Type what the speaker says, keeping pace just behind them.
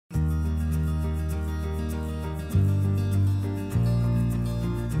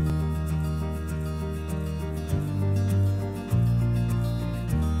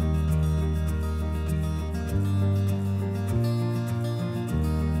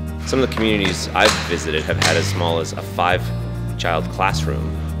Some of the communities I've visited have had as small as a 5-child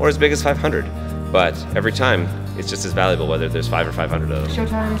classroom or as big as 500. But every time, it's just as valuable whether there's 5 or 500 of them.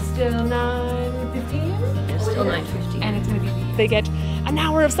 Showtime is still 9:15? It's still 9:15. And it's going to be... They get an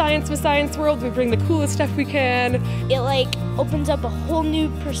hour of science with Science World. We bring the coolest stuff we can. It opens up a whole new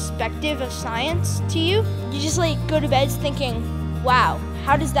perspective of science to you. You just go to bed thinking, wow,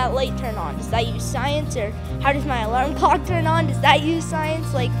 how does that light turn on? Does that use science? Or how does my alarm clock turn on? Does that use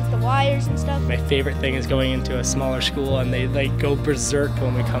science, with the wires and stuff? My favorite thing is going into a smaller school and they go berserk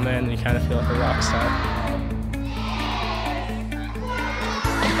when we come in and you kind of feel like a rock star.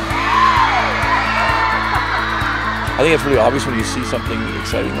 I think it's really obvious when you see something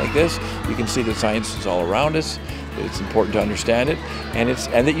exciting like this. You can see that science is all around us, that it's important to understand it, and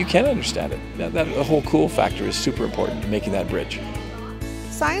that you can understand it. The whole cool factor is super important, making that bridge.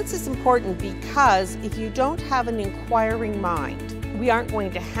 Science is important because if you don't have an inquiring mind, we aren't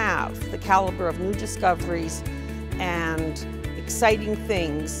going to have the caliber of new discoveries and exciting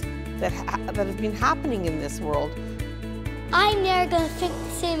things that have been happening in this world. I'm never going to think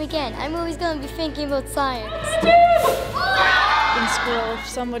the same again. I'm always going to be thinking about science. In school, if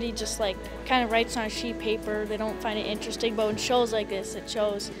somebody just kind of writes on a sheet of paper, they don't find it interesting, but in shows like this, it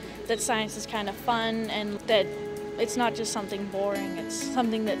shows that science is kind of fun and that it's not just something boring, it's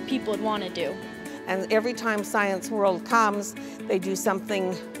something that people would want to do. And every time Science World comes, they do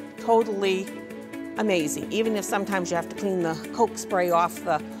something totally amazing, even if sometimes you have to clean the Coke spray off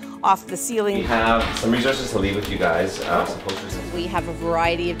the ceiling. We have some resources to leave with you guys, some posters. We have a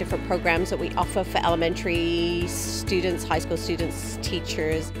variety of different programs that we offer for elementary students, high school students,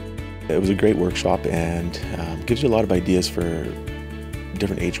 teachers. It was a great workshop and gives you a lot of ideas for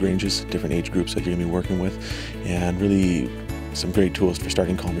different age ranges, different age groups that you're going to be working with, and really some great tools for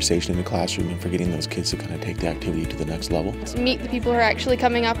starting conversation in the classroom and for getting those kids to kind of take the activity to the next level. To meet the people who are actually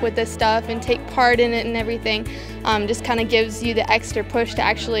coming up with this stuff and take part in it and everything just kind of gives you the extra push to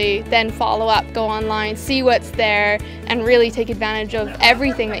actually then follow up, go online, see what's there, and really take advantage of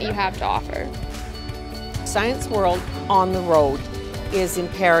everything that you have to offer. Science World on the road is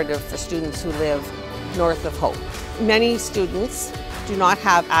imperative for students who live north of Hope. Many students do not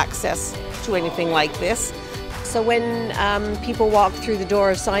have access to anything like this. So when people walk through the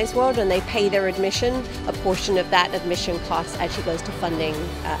door of Science World and they pay their admission, a portion of that admission cost actually goes to funding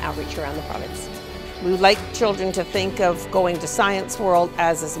outreach around the province. We would like children to think of going to Science World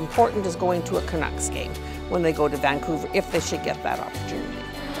as important as going to a Canucks game when they go to Vancouver, if they should get that opportunity.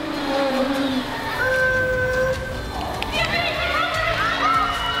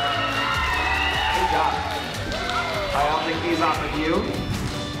 Good job. I'll take these off of you.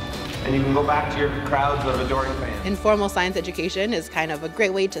 And you can go back to your crowds of adoring fans. Informal science education is kind of a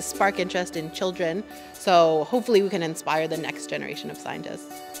great way to spark interest in children, so hopefully we can inspire the next generation of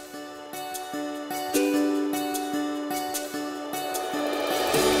scientists. Ladies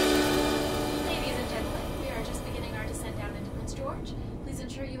and gentlemen, we are just beginning our descent down into Prince George. Please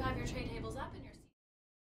ensure you have your tray tables up.